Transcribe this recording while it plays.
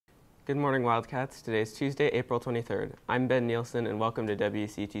Good morning, Wildcats. Today is Tuesday, April 23rd. I'm Ben Nielsen, and welcome to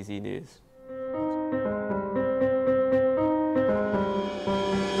WCTZ News.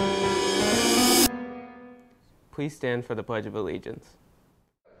 Please stand for the Pledge of Allegiance.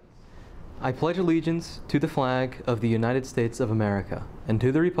 I pledge allegiance to the flag of the United States of America, and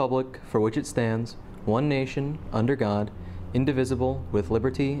to the republic for which it stands, one nation, under God, indivisible, with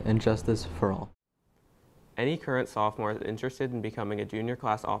liberty and justice for all. Any current sophomores interested in becoming a junior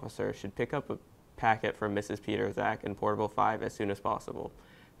class officer should pick up a packet from Mrs. Peterzak in Portable 5 as soon as possible.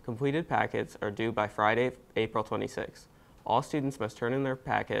 Completed packets are due by Friday, April 26. All students must turn in their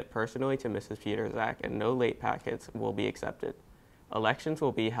packet personally to Mrs. Peterzak, and no late packets will be accepted. Elections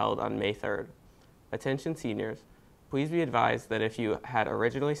will be held on May 3rd. Attention seniors, please be advised that if you had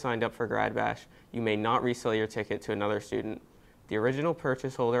originally signed up for Grad Bash, you may not resell your ticket to another student. The original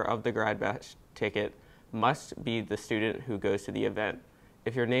purchase holder of the Grad Bash ticket must be the student who goes to the event.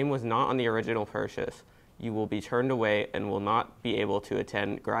 If your name was not on the original purchase, you will be turned away and will not be able to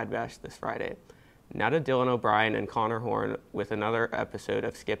attend Grad Bash this Friday. Now to Dylan O'Brien and Connor Horn with another episode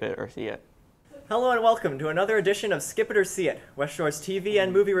of Skip It or See It. Hello and welcome to another edition of Skip It or See It, West Shore's TV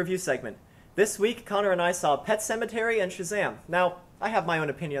and movie review segment. This week, Connor and I saw Pet Sematary and Shazam. Now, I have my own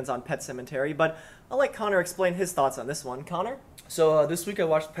opinions on Pet Sematary, but I'll let Connor explain his thoughts on this one. Connor? So this week I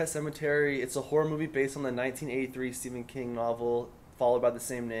watched Pet Sematary. It's a horror movie based on the 1983 Stephen King novel, followed by the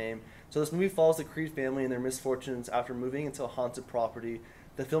same name. So this movie follows the Creed family and their misfortunes after moving into a haunted property.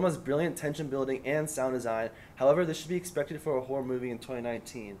 The film has brilliant tension building and sound design. However, this should be expected for a horror movie in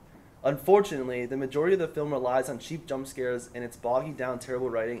 2019. Unfortunately, the majority of the film relies on cheap jump scares and its bogged down terrible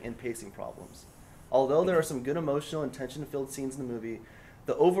writing and pacing problems. Although there are some good emotional and tension-filled scenes in the movie,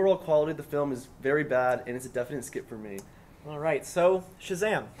 the overall quality of the film is very bad and it's a definite skip for me. Alright, so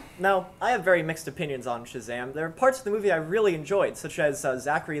Shazam. Now, I have very mixed opinions on Shazam. There are parts of the movie I really enjoyed, such as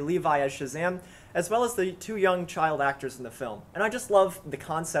Zachary Levi as Shazam, as well as the two young child actors in the film. And I just love the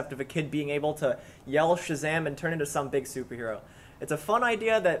concept of a kid being able to yell Shazam and turn into some big superhero. It's a fun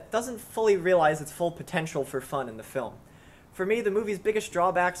idea that doesn't fully realize its full potential for fun in the film. For me, the movie's biggest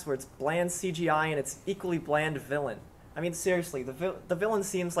drawbacks were its bland CGI and its equally bland villain. I mean, seriously, the villain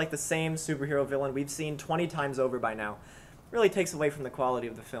seems like the same superhero villain we've seen 20 times over by now. It really takes away from the quality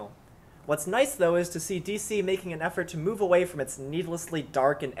of the film. What's nice, though, is to see DC making an effort to move away from its needlessly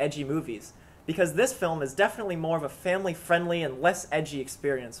dark and edgy movies, because this film is definitely more of a family-friendly and less edgy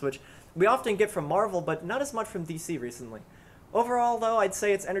experience, which we often get from Marvel, but not as much from DC recently. Overall, though, I'd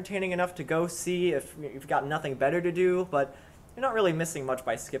say it's entertaining enough to go see if you've got nothing better to do, but you're not really missing much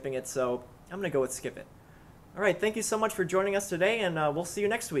by skipping it, so I'm going to go with skip it. Alright, thank you so much for joining us today, and we'll see you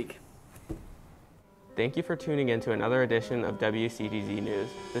next week. Thank you for tuning in to another edition of WCTZ News.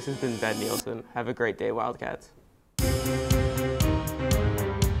 This has been Ben Nielsen. Have a great day, Wildcats.